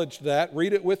acknowledged that,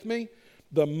 read it with me,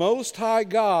 the Most High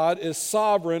God is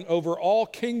sovereign over all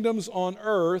kingdoms on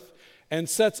earth and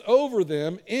sets over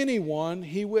them anyone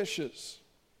he wishes.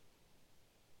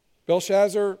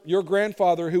 Belshazzar, your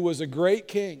grandfather, who was a great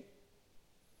king,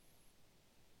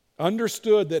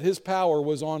 understood that his power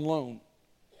was on loan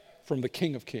from the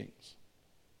King of Kings.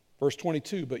 Verse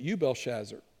 22, but you,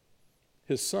 Belshazzar,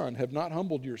 his son, have not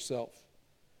humbled yourself,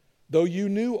 though you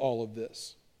knew all of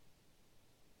this.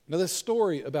 Now, this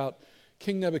story about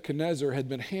King Nebuchadnezzar had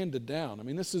been handed down. I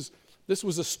mean, this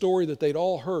was a story that they'd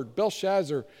all heard.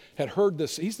 Belshazzar had heard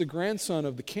this. He's the grandson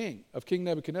of King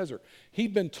Nebuchadnezzar.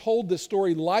 He'd been told this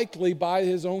story likely by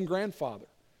his own grandfather.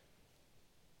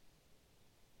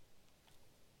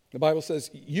 The Bible says,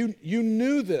 you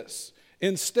knew this.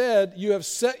 Instead, you have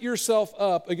set yourself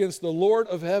up against the Lord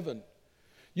of heaven.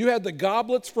 You had the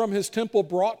goblets from his temple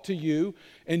brought to you,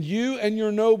 and you and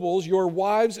your nobles, your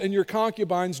wives and your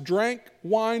concubines drank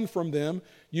wine from them.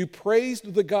 You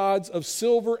praised the gods of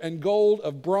silver and gold,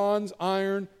 of bronze,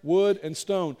 iron, wood, and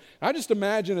stone. I just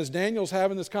imagine as Daniel's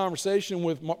having this conversation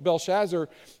with Belshazzar,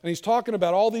 and he's talking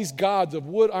about all these gods of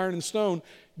wood, iron, and stone.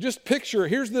 Just picture,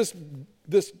 here's this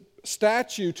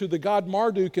statue to the god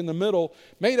Marduk in the middle,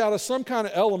 made out of some kind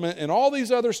of element, and all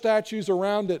these other statues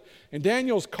around it. And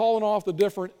Daniel's calling off the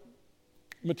different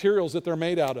materials that they're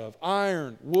made out of: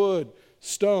 iron, wood,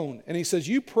 stone. And he says,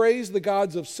 you praise the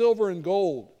gods of silver and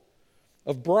gold,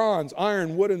 of bronze,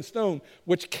 iron, wood, and stone,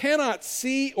 which cannot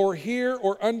see or hear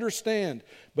or understand.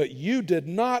 But you did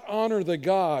not honor the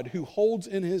God who holds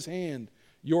in his hand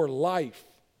your life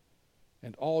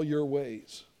and all your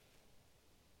ways.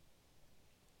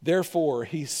 Therefore,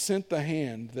 he sent the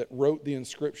hand that wrote the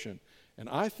inscription. And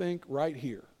I think right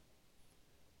here,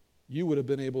 you would have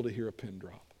been able to hear a pin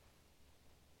drop.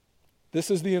 This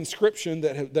is the inscription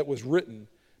that was written.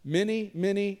 Mene,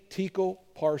 Mene, Tekel,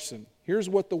 Parsin. Here's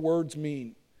what the words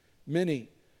mean. Mene,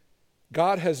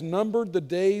 God has numbered the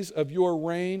days of your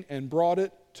reign and brought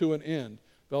it to an end.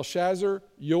 Belshazzar,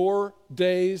 your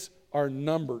days are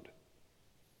numbered.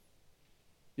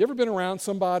 You ever been around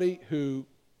somebody who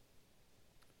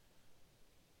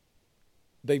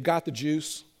they've got the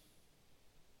juice,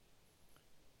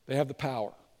 they have the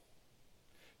power?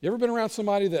 You ever been around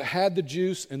somebody that had the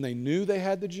juice and they knew they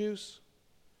had the juice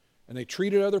and they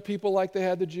treated other people like they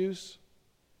had the juice?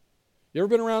 You ever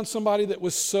been around somebody that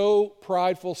was so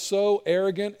prideful, so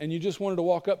arrogant, and you just wanted to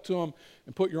walk up to them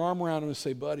and put your arm around them and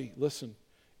say, buddy, listen,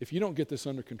 if you don't get this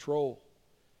under control,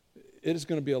 it is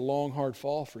going to be a long, hard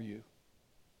fall for you.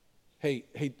 Hey,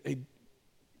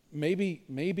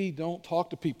 maybe don't talk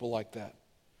to people like that.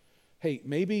 Hey,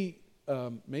 maybe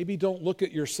don't look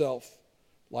at yourself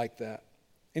like that.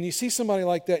 And you see somebody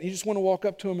like that, and you just want to walk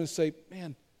up to them and say,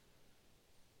 man,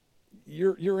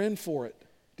 you're in for it.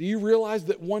 Do you realize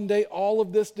that one day all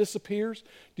of this disappears?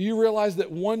 Do you realize that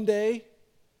one day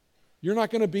you're not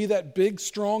going to be that big,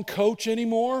 strong coach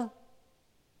anymore?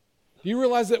 Do you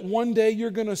realize that one day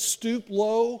you're going to stoop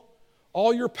low?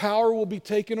 All your power will be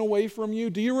taken away from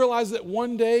you. Do you realize that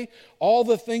one day all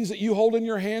the things that you hold in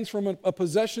your hands from a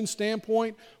possession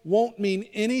standpoint won't mean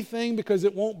anything because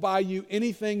it won't buy you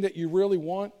anything that you really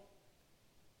want?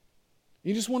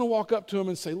 You just want to walk up to them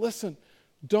and say, listen,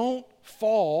 don't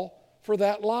fall for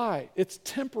that lie. It's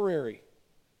temporary.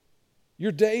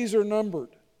 Your days are numbered.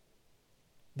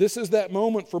 This is that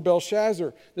moment for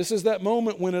Belshazzar. This is that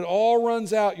moment when it all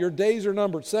runs out. Your days are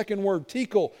numbered. Second word,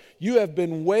 Tekel. You have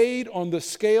been weighed on the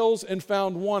scales and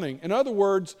found wanting. In other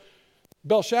words,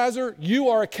 Belshazzar, you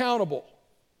are accountable.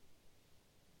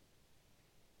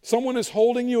 Someone is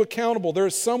holding you accountable. There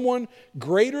is someone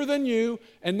greater than you,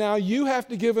 and now you have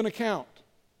to give an account.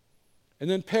 And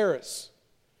then Paris.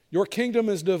 Your kingdom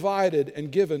is divided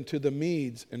and given to the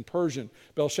Medes and Persian.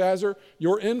 Belshazzar,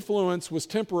 your influence was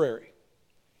temporary.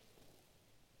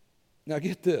 Now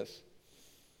get this.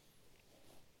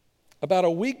 About a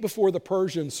week before the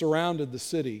Persians surrounded the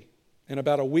city, and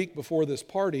about a week before this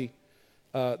party,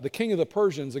 the king of the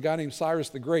Persians, a guy named Cyrus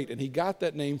the Great, and he got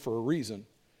that name for a reason.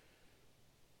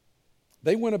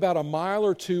 They went about a mile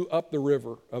or two up the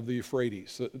river of the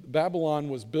Euphrates. Babylon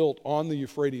was built on the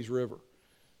Euphrates River.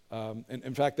 And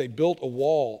in fact, they built a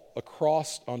wall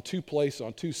across on two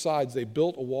sides. They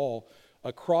built a wall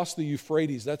across the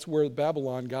Euphrates. That's where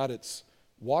Babylon got its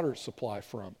water supply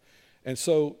from. And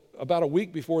so about a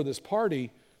week before this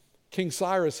party, King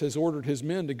Cyrus has ordered his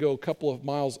men to go a couple of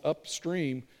miles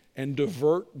upstream and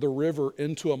divert the river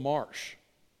into a marsh.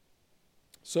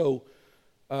 So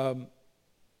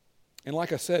And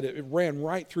like I said, it ran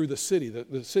right through the city.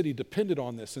 The city depended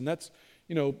on this. And that's,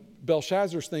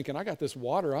 Belshazzar's thinking, I got this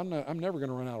water. I'm never going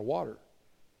to run out of water.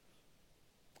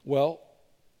 Well,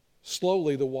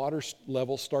 slowly the water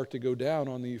levels start to go down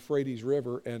on the Euphrates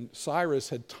River. And Cyrus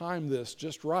had timed this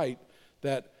just right,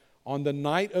 that on the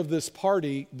night of this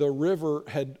party, the river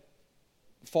had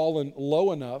fallen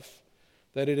low enough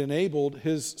that it enabled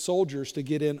his soldiers to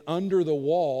get in under the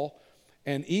wall.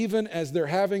 And even as they're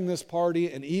having this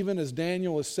party, and even as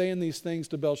Daniel is saying these things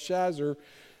to Belshazzar,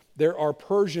 there are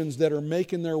Persians that are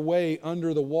making their way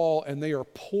under the wall, and they are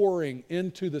pouring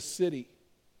into the city.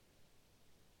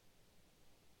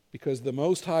 Because the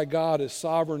Most High God is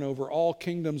sovereign over all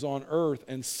kingdoms on earth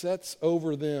and sets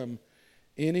over them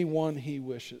anyone he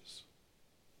wishes.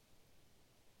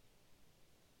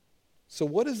 So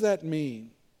what does that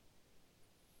mean?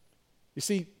 You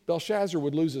see, Belshazzar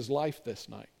would lose his life this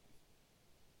night.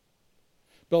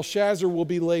 Belshazzar will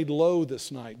be laid low this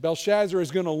night. Belshazzar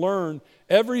is going to learn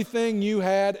everything you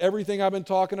had, everything I've been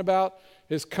talking about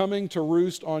is coming to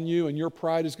roost on you, and your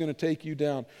pride is going to take you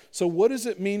down. So what does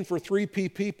it mean for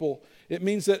 3P people? It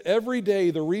means that every day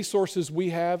the resources we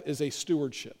have is a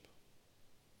stewardship.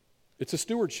 It's a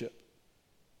stewardship.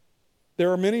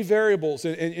 There are many variables,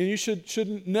 and you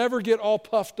should never get all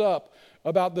puffed up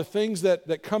about the things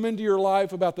that come into your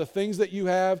life, about the things that you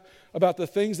have, about the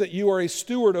things that you are a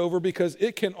steward over, because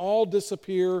it can all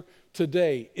disappear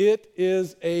today. It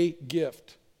is a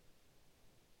gift.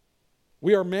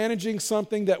 We are managing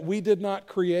something that we did not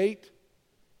create,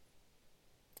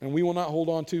 and we will not hold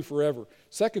on to forever.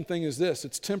 Second thing is this,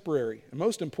 it's temporary. And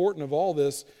most important of all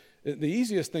this, the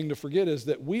easiest thing to forget is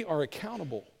that we are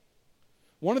accountable.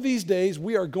 One of these days,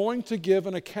 we are going to give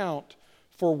an account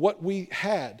for what we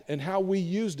had and how we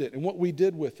used it and what we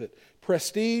did with it.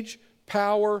 Prestige,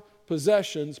 power,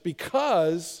 possessions,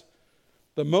 because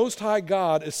the Most High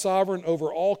God is sovereign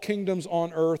over all kingdoms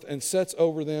on earth and sets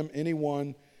over them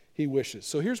anyone he wishes.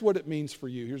 So here's what it means for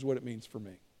you. Here's what it means for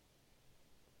me.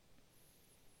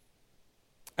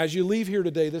 As you leave here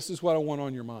today, this is what I want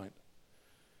on your mind.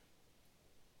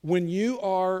 When you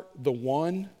are the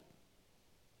one,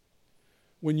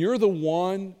 when you're the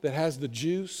one that has the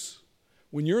juice,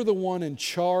 when you're the one in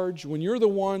charge, when you're the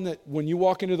one that when you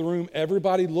walk into the room,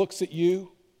 everybody looks at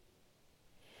you,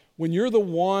 when you're the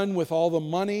one with all the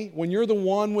money, when you're the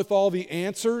one with all the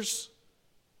answers,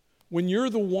 when you're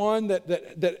the one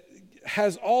that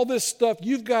has all this stuff,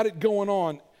 you've got it going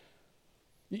on.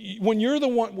 When you're the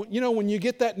one, when you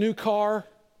get that new car, and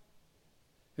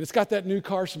it's got that new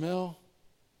car smell,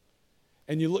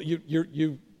 and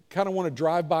you kind of want to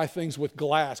drive by things with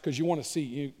glass because you want to see,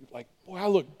 you like, boy, I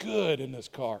look good in this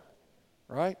car,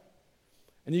 right?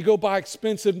 And you go buy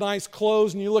expensive, nice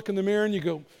clothes, and you look in the mirror and you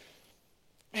go,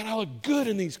 man, I look good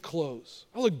in these clothes.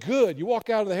 I look good. You walk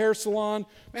out of the hair salon,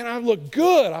 man, I look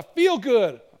good. I feel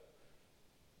good.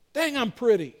 Dang, I'm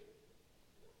pretty.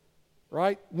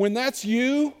 Right? When that's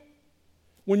you,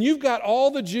 when you've got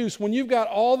all the juice, when you've got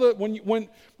all the,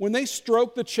 when they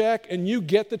stroke the check and you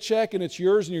get the check and it's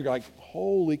yours and you're like,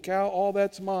 holy cow, all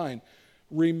that's mine.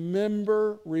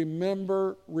 Remember.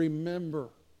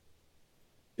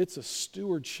 It's a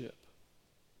stewardship.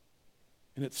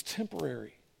 And it's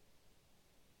temporary.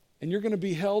 And you're going to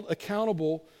be held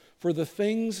accountable for the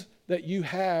things that you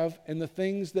have and the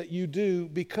things that you do,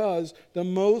 because the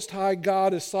Most High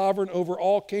God is sovereign over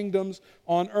all kingdoms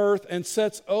on earth and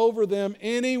sets over them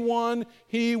anyone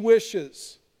he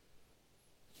wishes.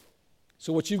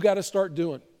 So what you've got to start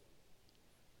doing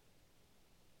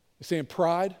is saying,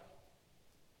 pride,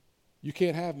 you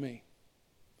can't have me.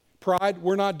 Pride,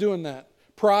 we're not doing that.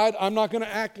 Pride, I'm not going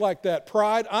to act like that.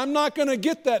 Pride, I'm not going to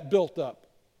get that built up.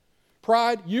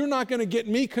 Pride, you're not going to get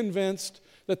me convinced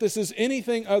that this is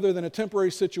anything other than a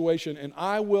temporary situation, and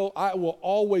I will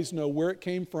always know where it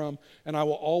came from, and I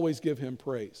will always give him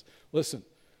praise. Listen,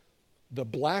 the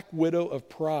black widow of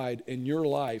pride in your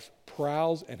life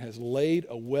prowls and has laid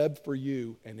a web for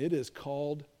you, and it is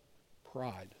called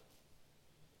pride.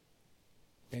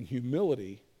 And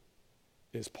humility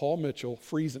is Paul Mitchell,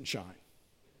 freeze and shine.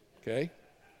 Okay?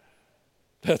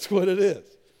 That's what it is.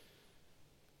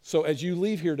 So as you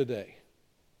leave here today,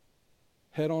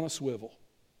 head on a swivel,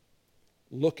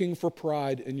 looking for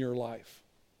pride in your life.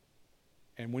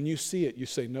 And when you see it, you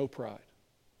say, no pride.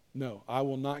 No, I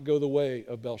will not go the way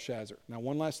of Belshazzar. Now,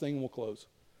 one last thing and we'll close.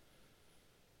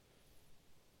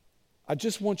 I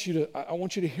want you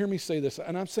to hear me say this,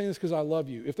 and I'm saying this because I love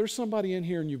you. If there's somebody in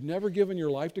here and you've never given your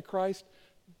life to Christ,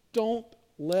 don't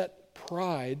let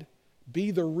pride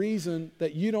be the reason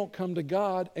that you don't come to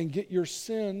God and get your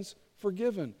sins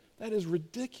forgiven. That is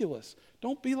ridiculous.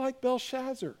 Don't be like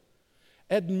Belshazzar.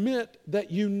 Admit that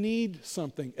you need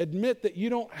something. Admit that you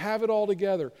don't have it all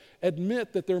together.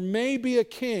 Admit that there may be a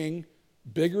king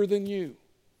bigger than you.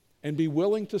 And be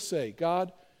willing to say,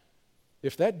 God,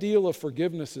 if that deal of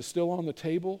forgiveness is still on the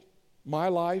table, my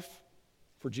life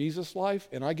for Jesus' life,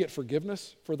 and I get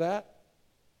forgiveness for that,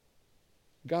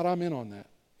 God, I'm in on that.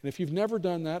 And if you've never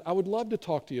done that, I would love to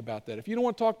talk to you about that. If you don't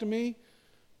want to talk to me,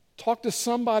 talk to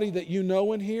somebody that you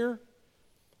know in here.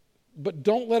 But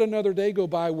don't let another day go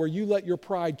by where you let your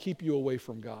pride keep you away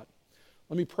from God.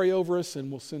 Let me pray over us, and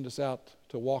we'll send us out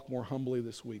to walk more humbly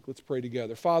this week. Let's pray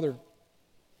together. Father,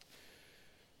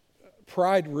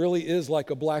 pride really is like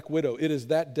a black widow. It is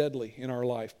that deadly in our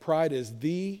life. Pride is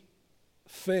the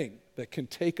thing that can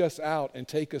take us out and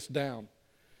take us down,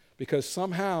 because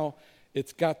somehow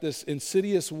it's got this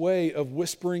insidious way of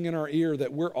whispering in our ear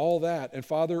that we're all that. And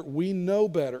Father, we know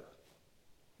better.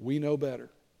 We know better.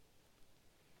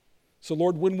 So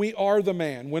Lord, when we are the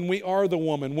man, when we are the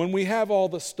woman, when we have all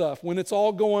the stuff, when it's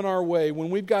all going our way, when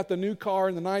we've got the new car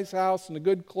and the nice house and the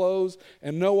good clothes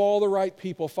and know all the right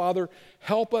people, Father,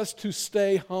 help us to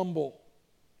stay humble.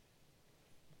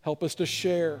 Help us to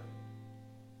share.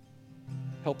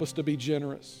 Help us to be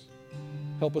generous.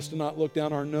 Help us to not look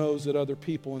down our nose at other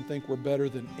people and think we're better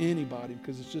than anybody,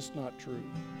 because it's just not true.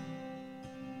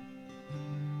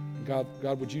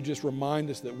 God, would you just remind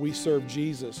us that we serve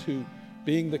Jesus, who,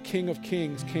 being the King of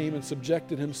Kings, came and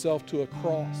subjected himself to a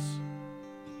cross,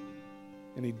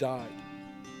 and he died.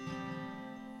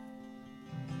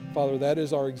 Father, that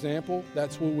is our example.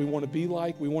 That's what we want to be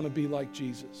like. We want to be like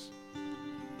Jesus.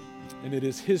 And it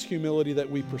is his humility that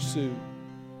we pursue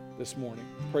this morning.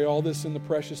 Pray all this in the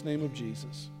precious name of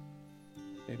Jesus.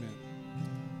 Amen.